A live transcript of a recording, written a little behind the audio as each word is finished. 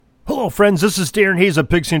Hello, friends. This is Darren Hayes of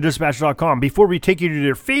PigskinDispatch.com. Before we take you to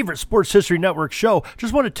your favorite Sports History Network show,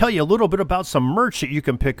 just want to tell you a little bit about some merch that you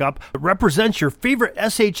can pick up that represents your favorite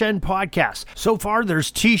SHN podcast. So far, there's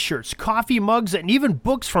t-shirts, coffee mugs, and even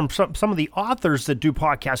books from some of the authors that do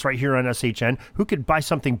podcasts right here on SHN. Who could buy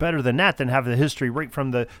something better than that, than have the history right from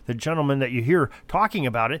the gentleman that you hear talking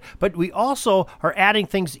about it? But we also are adding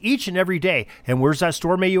things each and every day. And where's that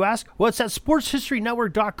store, may you ask? Well, it's at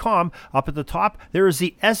SportsHistoryNetwork.com. Up at the top, there is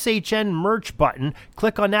the SHN merch button.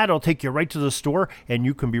 Click on that. It'll take you right to the store, and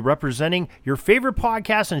you can be representing your favorite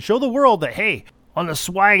podcast and show the world that, hey, on the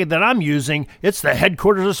swag that I'm using, it's the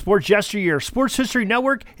headquarters of sports yesteryear, Sports History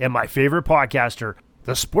Network, and my favorite podcaster,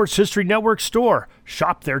 the Sports History Network store.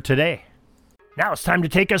 Shop there today. Now it's time to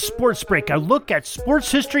take a sports break, a look at sports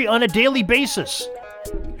history on a daily basis.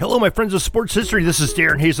 Hello, my friends of sports history. This is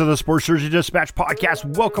Darren Hayes of the Sports History Dispatch podcast.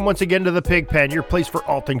 Welcome once again to the Pig Pen, your place for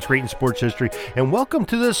all things great in sports history. And welcome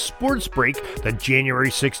to this sports break, the January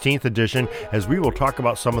 16th edition, as we will talk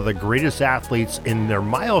about some of the greatest athletes in their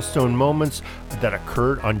milestone moments that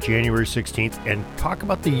occurred on January 16th and talk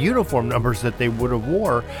about the uniform numbers that they would have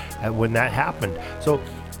wore when that happened. So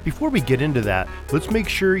before we get into that, let's make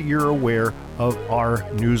sure you're aware of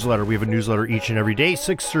our newsletter. We have a newsletter each and every day,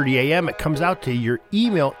 6:30 a.m. It comes out to your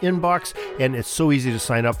email inbox, and it's so easy to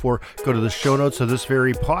sign up for. Go to the show notes of this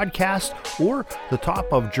very podcast or the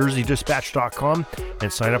top of jerseydispatch.com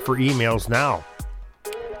and sign up for emails now.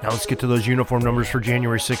 Now let's get to those uniform numbers for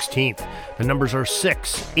January 16th. The numbers are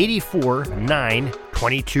 6, 84, 9,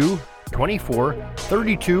 22, 24,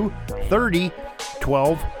 32, 30,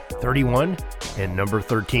 12, 31, and number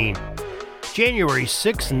 13. January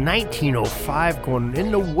 6, 1905, going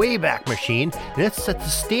in the Wayback Machine, and it's at the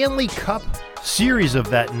Stanley Cup series of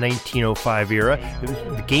that 1905 era.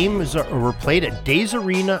 The games were played at Days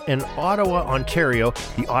Arena in Ottawa, Ontario.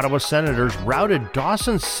 The Ottawa Senators routed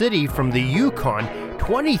Dawson City from the Yukon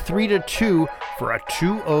 23-2 for a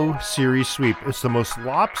 2-0 series sweep. It's the most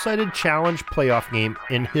lopsided challenge playoff game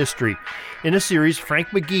in history. In the series, Frank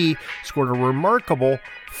McGee scored a remarkable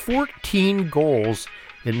 14 goals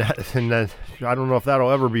in that. I don't know if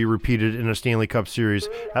that'll ever be repeated in a Stanley Cup series.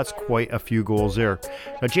 That's quite a few goals there.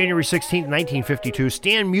 Now, January 16, 1952,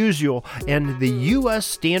 Stan Musial and the U.S.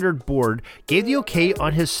 Standard Board gave the okay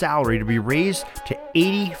on his salary to be raised to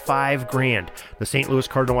 $85,000. The St. Louis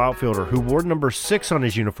Cardinal outfielder, who wore number 6 on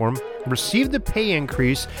his uniform, received the pay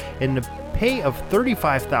increase in the pay of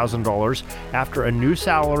 $35,000 after a new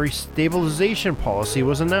salary stabilization policy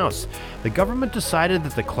was announced. The government decided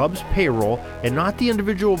that the club's payroll and not the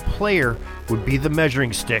individual player would be the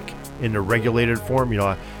measuring stick in the regulated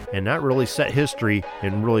formula, and that really set history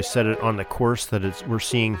and really set it on the course that we're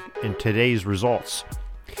seeing in today's results.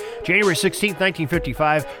 January 16,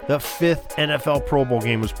 1955, the 5th NFL Pro Bowl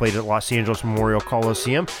game was played at Los Angeles Memorial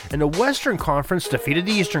Coliseum, and the Western Conference defeated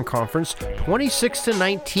the Eastern Conference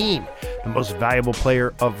 26-19. The most valuable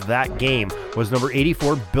player of that game was number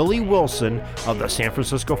 84, Billy Wilson of the San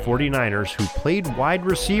Francisco 49ers, who played wide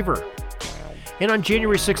receiver. And on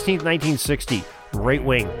January 16, 1960, right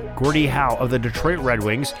wing Gordie Howe of the Detroit Red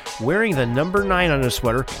Wings, wearing the number 9 on his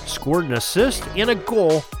sweater, scored an assist and a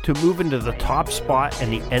goal to move into the top spot in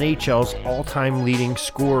the NHL's all-time leading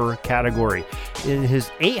scorer category. In his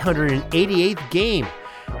 888th game,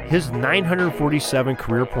 his 947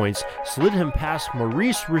 career points slid him past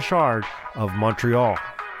Maurice Richard of Montreal.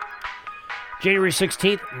 January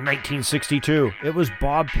 16th, 1962, it was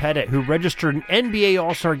Bob Pettit who registered an NBA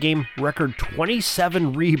All-Star Game record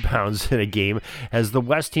 27 rebounds in a game as the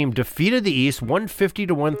West team defeated the East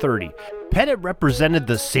 150-130. Pettit represented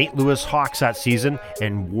the St. Louis Hawks that season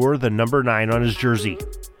and wore the number 9 on his jersey.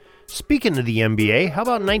 Speaking of the NBA, how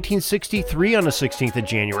about 1963 on the 16th of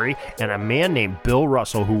January, and a man named Bill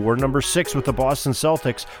Russell, who wore number 6 with the Boston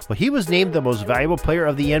Celtics, well, he was named the most valuable player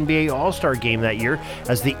of the NBA All-Star Game that year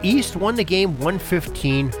as the East won the game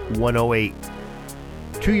 115-108.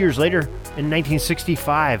 2 years later, in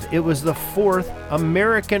 1965, it was the 4th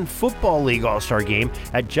American Football League All-Star Game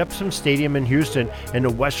at Jeppsum Stadium in Houston, and the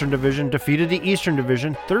Western Division defeated the Eastern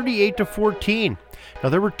Division 38-14. Now,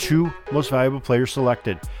 there were 2 most valuable players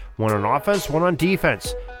selected. One on offense, one on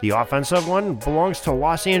defense. The offensive one belongs to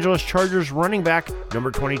Los Angeles Chargers running back,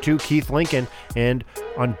 number 22, Keith Lincoln. And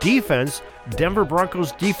on defense, Denver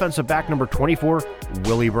Broncos defensive back, number 24,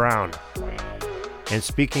 Willie Brown. And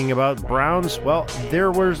speaking about Browns, well,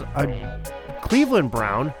 there was a Cleveland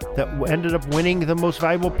Brown that ended up winning the most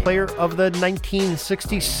valuable player of the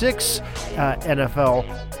 1966 NFL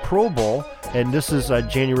Pro Bowl. And this is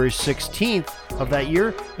January 16th of that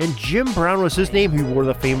year. And Jim Brown was his name. He wore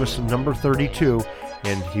the famous number 32.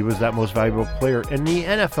 and he was that most valuable player in the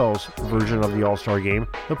NFL's version of the All-Star game,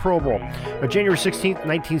 the Pro Bowl. Now, January 16th,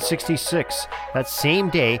 1966, that same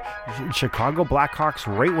day, Chicago Blackhawks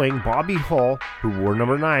right wing Bobby Hull, who wore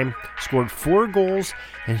number 9, scored 4 goals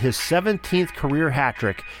in his 17th career hat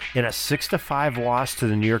trick in a 6-5 loss to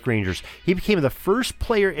the New York Rangers. He became the first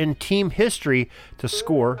player in team history to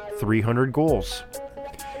score 300 goals.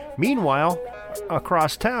 Meanwhile,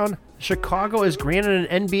 across town, Chicago is granted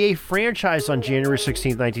an NBA franchise on January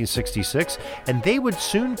 16, 1966, and they would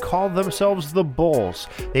soon call themselves the Bulls.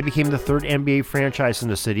 They became the 3rd NBA franchise in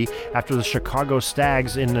the city after the Chicago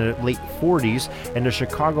Stags in the late 40s and the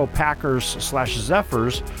Chicago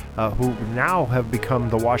Packers/Zephyrs, who now have become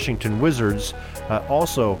the Washington Wizards,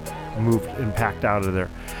 also moved and packed out of there.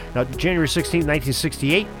 Now, January 16,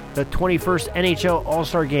 1968, the 21st NHL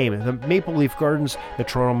All-Star Game. The Maple Leaf Gardens, the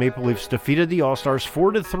Toronto Maple Leafs defeated the All-Stars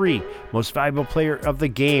 4-3. Most valuable player of the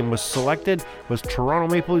game was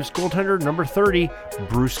Toronto Maple Leafs goaltender number 30,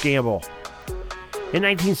 Bruce Campbell. In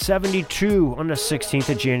 1972, on the 16th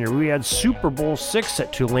of January, we had Super Bowl VI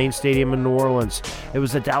at Tulane Stadium in New Orleans. It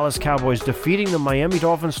was the Dallas Cowboys defeating the Miami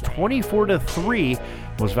Dolphins 24-3.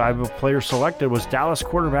 Most valuable player selected was Dallas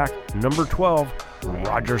quarterback number 12,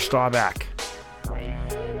 Roger Staubach.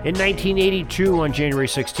 In 1982, on January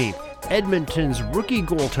 16th, Edmonton's rookie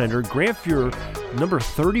goaltender Grant Fuhr, number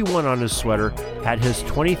 31 on his sweater, had his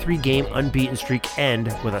 23-game unbeaten streak end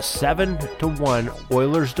with a 7-1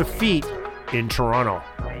 Oilers defeat in Toronto.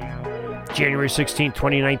 January 16,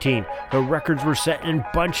 2019, the records were set in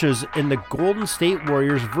bunches in the Golden State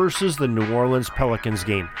Warriors versus the New Orleans Pelicans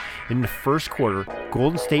game. In the first quarter,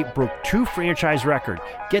 Golden State broke 2 franchise records.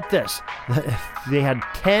 Get this, they had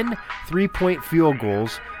 10 3-point field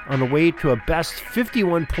goals on the way to a best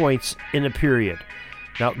 51 points in a period.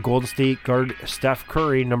 Now, Golden State guard Steph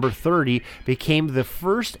Curry, number 30, became the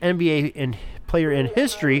first NBA player in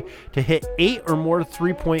history to hit 8 or more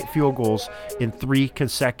 3-point field goals in 3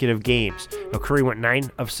 consecutive games. Now, Curry went 9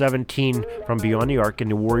 of 17 from beyond the arc in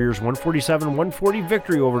the Warriors' 147-140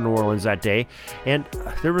 victory over New Orleans that day. And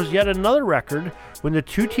there was yet another record when the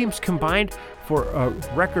two teams combined for a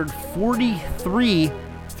record 43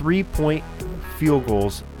 3-point field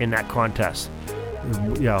goals in that contest.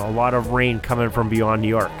 Yeah, a lot of rain coming from beyond New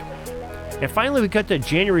York. And finally, we got to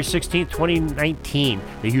January 16, 2019.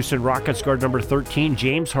 The Houston Rockets guard number 13,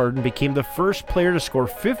 James Harden, became the first player to score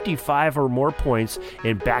 55 or more points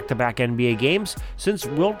in back-to-back NBA games since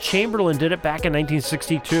Wilt Chamberlain did it back in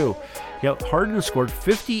 1962. Harden scored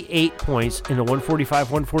 58 points in the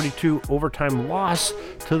 145-142 overtime loss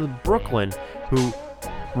to the Brooklyn, who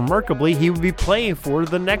remarkably, he would be playing for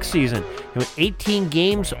the next season. 18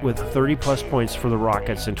 games with 30-plus points for the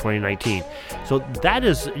Rockets in 2019. So that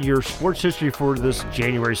is your sports history for this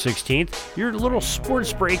January 16th. Your little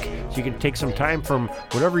sports break, so you can take some time from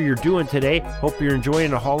whatever you're doing today. Hope you're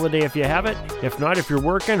enjoying a holiday if you have it. If not, if you're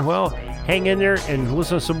working, well, hang in there and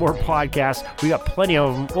listen to some more podcasts. We got plenty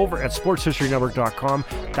of them over at sportshistorynetwork.com.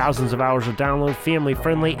 Thousands of hours of download,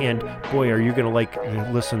 family-friendly, and boy, are you going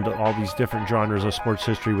to listen to all these different genres of sports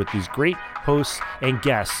history with these great hosts and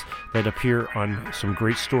guests that appear on some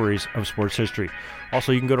great stories of sports history.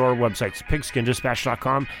 Also, you can go to our websites,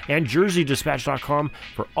 pigskindispatch.com and jerseydispatch.com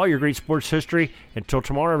for all your great sports history. Until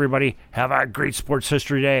tomorrow, everybody, have a great sports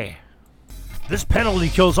history day. This penalty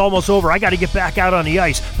kill is almost over. I got to get back out on the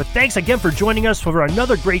ice. But thanks again for joining us for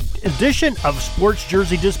another great edition of Sports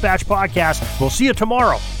Jersey Dispatch Podcast. We'll see you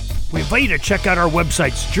tomorrow. We invite you to check out our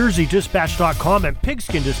websites, jerseydispatch.com and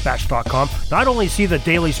pigskindispatch.com. Not only see the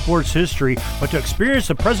daily sports history, but to experience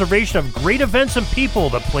the preservation of great events and people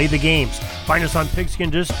that play the games. Find us on Pigskin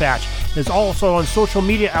Dispatch. It's also on social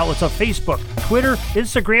media outlets of Facebook, Twitter,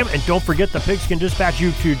 Instagram, and don't forget the Pigskin Dispatch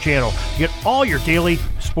YouTube channel to get all your daily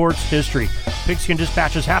sports history. Pigskin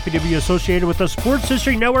Dispatch is happy to be associated with the Sports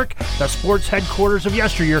History Network, the sports headquarters of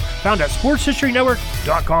yesteryear, found at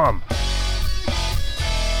sportshistorynetwork.com.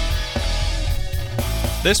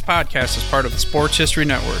 This podcast is part of the Sports History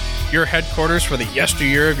Network, your headquarters for the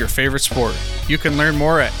yesteryear of your favorite sport. You can learn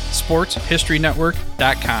more at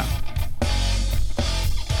sportshistorynetwork.com.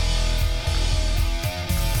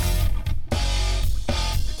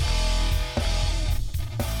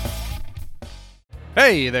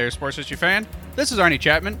 Hey there, sports history fan. This is Arnie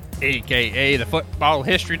Chapman, aka the Football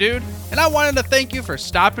History Dude, and I wanted to thank you for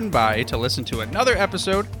stopping by to listen to another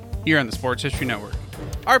episode here on the Sports History Network.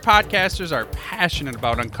 Our podcasters are passionate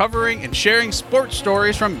about uncovering and sharing sports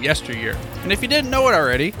stories from yesteryear. And if you didn't know it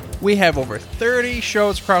already, we have over 30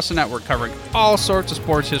 shows across the network covering all sorts of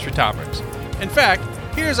sports history topics. In fact,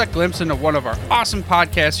 here's a glimpse into one of our awesome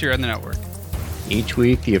podcasts here on the network. Each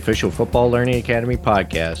week, the official Football Learning Academy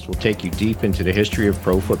podcast will take you deep into the history of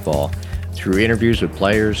pro football through interviews with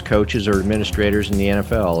players, coaches, or administrators in the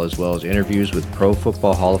NFL, as well as interviews with Pro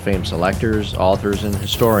Football Hall of Fame selectors, authors, and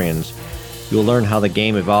historians. You'll learn how the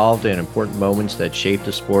game evolved and important moments that shaped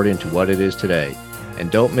the sport into what it is today.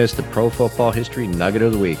 And don't miss the Pro Football History Nugget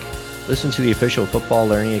of the Week. Listen to the official Football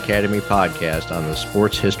Learning Academy podcast on the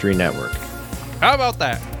Sports History Network. How about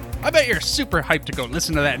that? I bet you're super hyped to go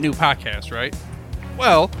listen to that new podcast, right?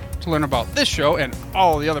 Well, to learn about this show and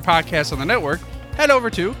all the other podcasts on the network, head over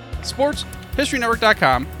to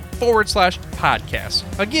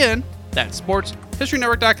sportshistorynetwork.com/podcast. Again, that's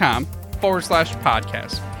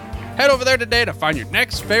sportshistorynetwork.com/podcast. Head over there today to find your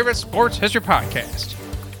next favorite sports history podcast.